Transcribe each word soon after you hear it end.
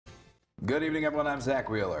Good evening, everyone. I'm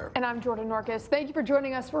Zach Wheeler. And I'm Jordan Norcus. Thank you for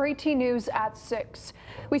joining us for 18 News at 6.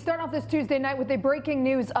 We start off this Tuesday night with a breaking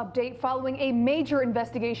news update following a major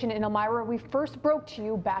investigation in Elmira we first broke to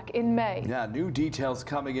you back in May. Yeah, new details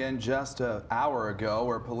coming in just an hour ago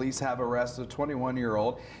where police have arrested a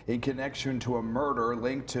 21-year-old in connection to a murder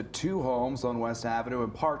linked to two homes on West Avenue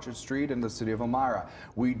and Partridge Street in the city of Elmira.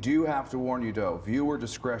 We do have to warn you, though, viewer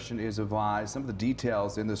discretion is advised. Some of the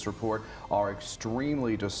details in this report are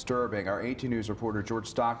extremely disturbing. Our 18 News reporter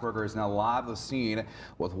George Stockberger is now live at the scene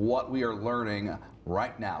with what we are learning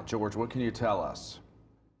right now. George, what can you tell us?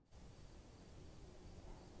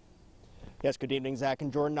 Yes, good evening, Zach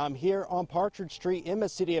and Jordan. I'm here on Partridge Street in the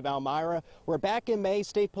city of Elmira, where back in May,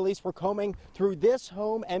 state police were combing through this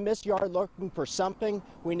home and this yard looking for something.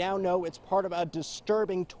 We now know it's part of a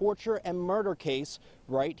disturbing torture and murder case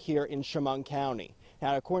right here in Chemung County.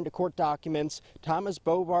 Now, according to court documents, Thomas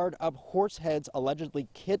Bovard of Horseheads allegedly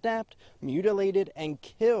kidnapped, mutilated, and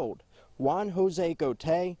killed Juan Jose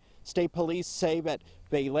Gote. State police say that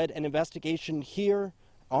they led an investigation here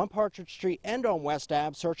on Partridge Street and on West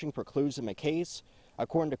Ave, searching for clues in the case.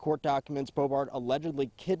 According to court documents, Bovard allegedly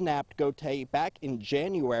kidnapped Gote back in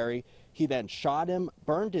January. He then shot him,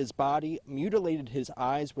 burned his body, mutilated his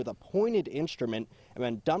eyes with a pointed instrument, and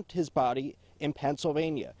then dumped his body in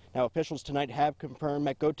Pennsylvania. Now, officials tonight have confirmed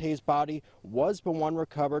that Gote's body was the one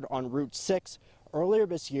recovered on Route 6 earlier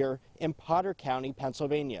this year in Potter County,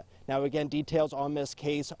 Pennsylvania. Now, again, details on this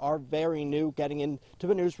case are very new. Getting into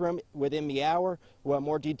the newsroom within the hour. We'll have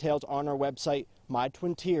more details on our website,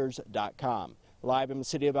 mytwintiers.com. Live in the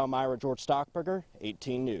city of Elmira, George Stockberger,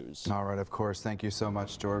 18 News. All right, of course. Thank you so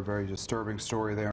much, George. Very disturbing story there.